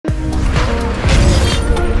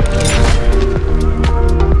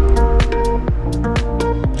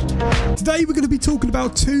be talking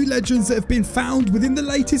about two legends that have been found within the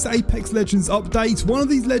latest Apex Legends update. One of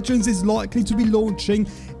these legends is likely to be launching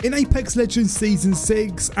in Apex Legends Season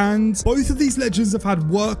 6, and both of these legends have had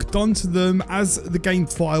work done to them as the game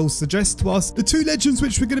files suggest to us. The two legends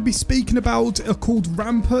which we're going to be speaking about are called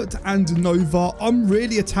Rampart and Nova. I'm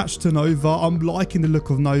really attached to Nova. I'm liking the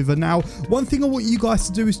look of Nova. Now, one thing I want you guys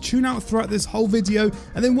to do is tune out throughout this whole video,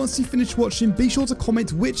 and then once you finish watching, be sure to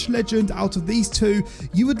comment which legend out of these two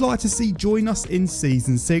you would like to see join us in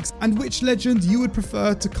Season 6, and which legend you would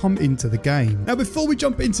prefer to come into the game. Now, before we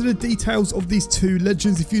jump into the details of these two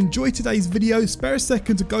legends, if you enjoyed today's video, spare a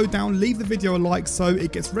second to go down, leave the video a like so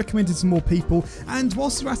it gets recommended to more people, and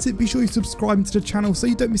whilst you're at it, be sure you subscribe to the channel so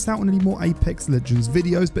you don't miss out on any more Apex Legends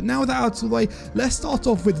videos. But now that out of the way, let's start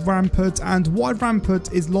off with Rampart and why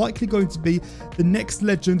Rampart is likely going to be the next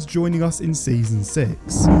legend joining us in Season 6.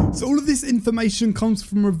 So all of this information comes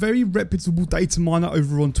from a very reputable data miner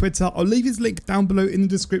over on Twitter. I'll leave his link down below in the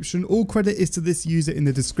description. All credit is to this user in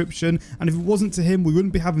the description, and if it wasn't to him, we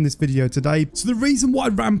wouldn't be having this video today. So the reason why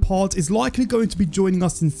Rampart is likely going to be joining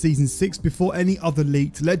us in Season 6 before any other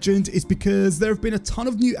leaked legend is because there have been a ton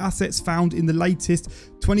of new assets found in the latest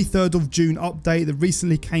 23rd of June update that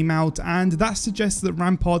recently came out, and that suggests that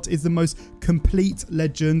Rampart is the most complete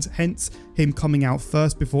legend, hence him coming out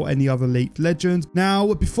first before any other leaked legend.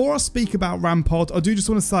 Now, before I speak about Rampart, I do just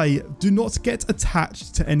want to say, do not get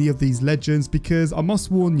attached to any of these legends, because I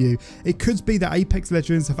must warn you, it could be that Apex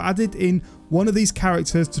Legends have added in one of these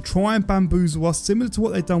characters to try and bamboozle us, similar to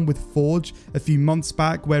what they've done with Forge a few months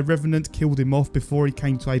back, where Revenant killed him off before he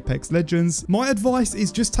came to Apex Legends. My advice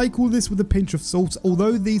is just take all this with a pinch of salt.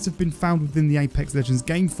 Although these have been found within the Apex Legends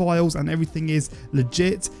game files and everything is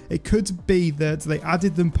legit, it could be that they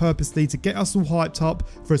added them purposely to get us all hyped up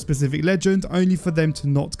for a specific legend, only for them to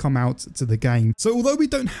not come out to the game. So although we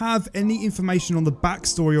don't have any information on the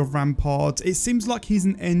backstory of Rampart, it seems like he's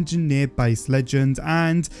an engineer-based legend,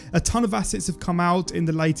 and a ton of assets have come out in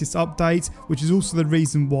the latest update, which is also the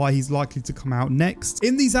reason why he's likely to come out next.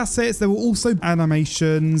 In these assets, there were also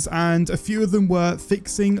animations, and a few of them were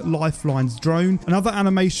fixing Lifeline's drone. Another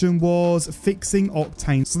animation was fixing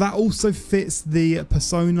Octane, so that also fits the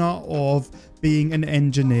persona of being an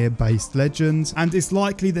engineer-based legend, and it's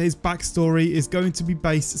likely that his backstory is going to be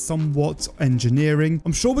based somewhat engineering.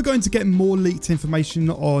 I'm sure we're going to get more leaked information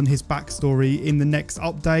on his backstory in the next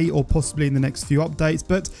update, or possibly in the next few updates,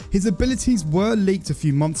 but his abilities were leaked a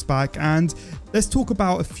few months back, and let's talk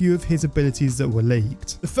about a few of his abilities that were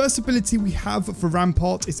leaked. The first ability we have for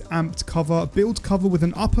Rampart is Amped Cover. Build cover with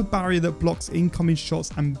an upper barrier that blocks incoming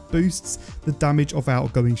shots and boosts the damage of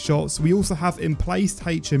outgoing shots. We also have Emplaced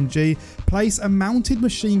HMG. Place a mounted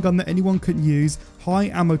machine gun that anyone can use. High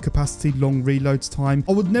ammo capacity, long reload time.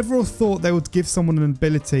 I would never have thought they would give someone an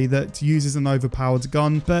ability that uses an overpowered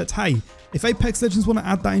gun, but hey, if Apex Legends want to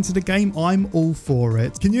add that into the game, I'm all for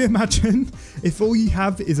it. Can you imagine if all you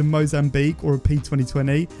have is a Mozambique or a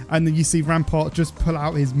P2020 and then you see Rampart just pull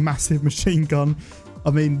out his massive machine gun? I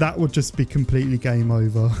mean, that would just be completely game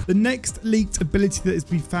over. The next leaked ability that has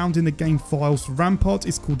been found in the game files for Rampart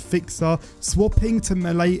is called Fixer. Swapping to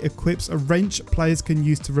melee equips a wrench players can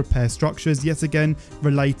use to repair structures, yet again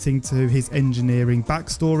relating to his engineering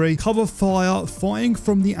backstory. Cover fire. Firing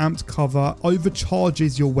from the amped cover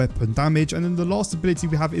overcharges your weapon damage. And then the last ability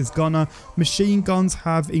we have is Gunner. Machine guns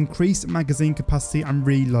have increased magazine capacity and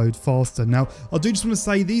reload faster. Now, I do just want to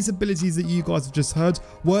say these abilities that you guys have just heard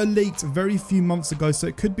were leaked very few months ago, so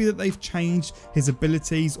it could be that they've changed his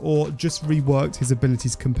abilities or just reworked his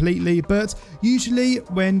abilities completely. But usually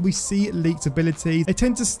when we see leaked abilities, they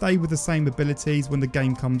tend to stay with the same abilities when the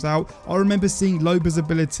game comes out. I remember seeing Loba's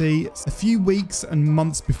ability a few weeks and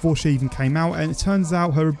months before she even came out, and it turns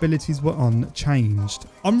out her abilities were unchanged.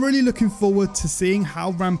 I'm really looking forward to seeing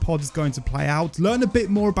how Rampart is going to play out, learn a bit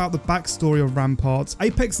more about the backstory of Rampart.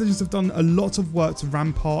 Apex Legends have done a lot of work to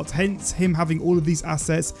Rampart, hence him having all of these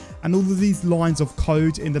assets and all of these lines of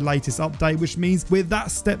code in the latest update, which means we're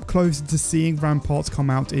that step closer to seeing Rampart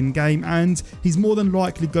come out in game, and he's more than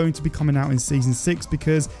likely going to be coming out in Season 6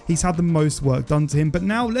 because he's had the most work done to him. But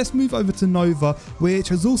now let's move over to Nova, which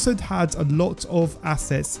has also had a lot of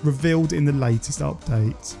assets revealed in the latest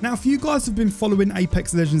update. Now, if you guys have been following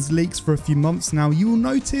Apex Legends leaks for a few months now, you will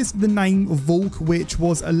notice the name of Valk, which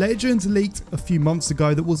was a legend leaked a few months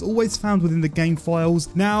ago that was always found within the game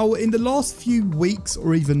files. Now, in the last few weeks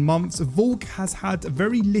or even months, Valk has had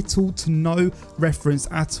very little to no reference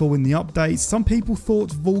at all in the updates. Some people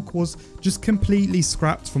thought Valk was just completely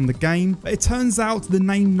scrapped from the game, but it turns out the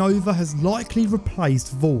name Nova has likely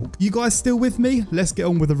replaced Valk. You guys still with me? Let's get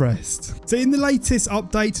on with the rest. So in the latest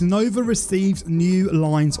update, Nova received new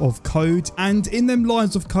lines of code, and in them lines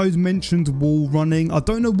lines of code mentioned wall running. I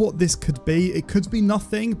don't know what this could be. It could be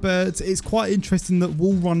nothing, but it's quite interesting that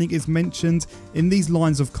wall running is mentioned in these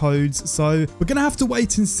lines of codes. So we're going to have to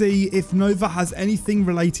wait and see if Nova has anything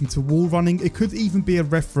relating to wall running. It could even be a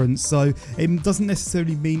reference. So it doesn't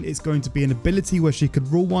necessarily mean it's going to be an ability where she could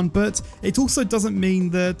rule one, but it also doesn't mean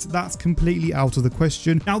that that's completely out of the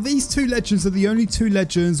question. Now, these two legends are the only two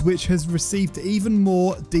legends which has received even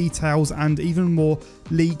more details and even more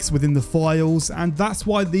leaks within the files, and that's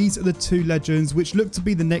why these are the two legends which look to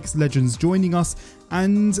be the next legends joining us.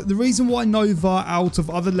 And the reason why Nova, out of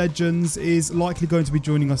other legends, is likely going to be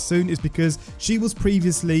joining us soon is because she was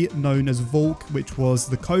previously known as Valk, which was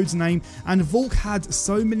the code's name, and Valk had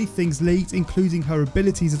so many things leaked, including her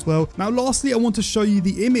abilities as well. Now, lastly, I want to show you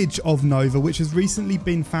the image of Nova, which has recently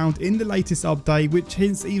been found in the latest update, which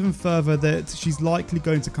hints even further that she's likely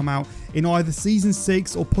going to come out in either Season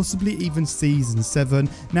 6 or possibly even Season 7.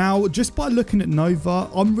 Now, just by looking at Nova,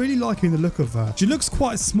 I'm really liking the look of her. She looks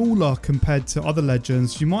quite smaller compared to other legends.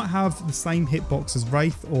 She might have the same hitbox as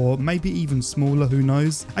Wraith, or maybe even smaller, who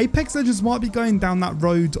knows. Apex Legends might be going down that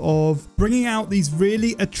road of bringing out these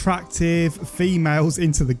really attractive females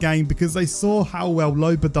into the game because they saw how well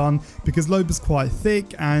Loba done, because Loba's quite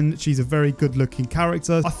thick and she's a very good looking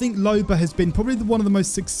character. I think Loba has been probably one of the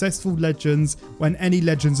most successful legends when any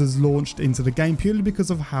legends has launched into the game, purely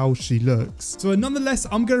because of how she looks. So nonetheless,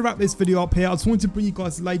 I'm going to wrap this video up here. I just wanted to bring you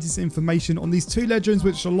guys the latest information on these two legends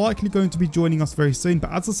which are likely going to be joining us very soon.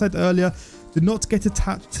 But as I said earlier, do not get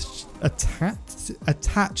attached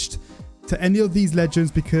to any of these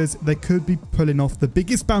legends because they could be pulling off the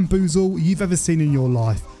biggest bamboozle you've ever seen in your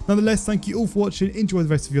life. Nonetheless, thank you all for watching. Enjoy the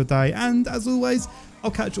rest of your day, and as always,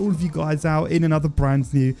 I'll catch all of you guys out in another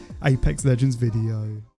brand new Apex Legends video.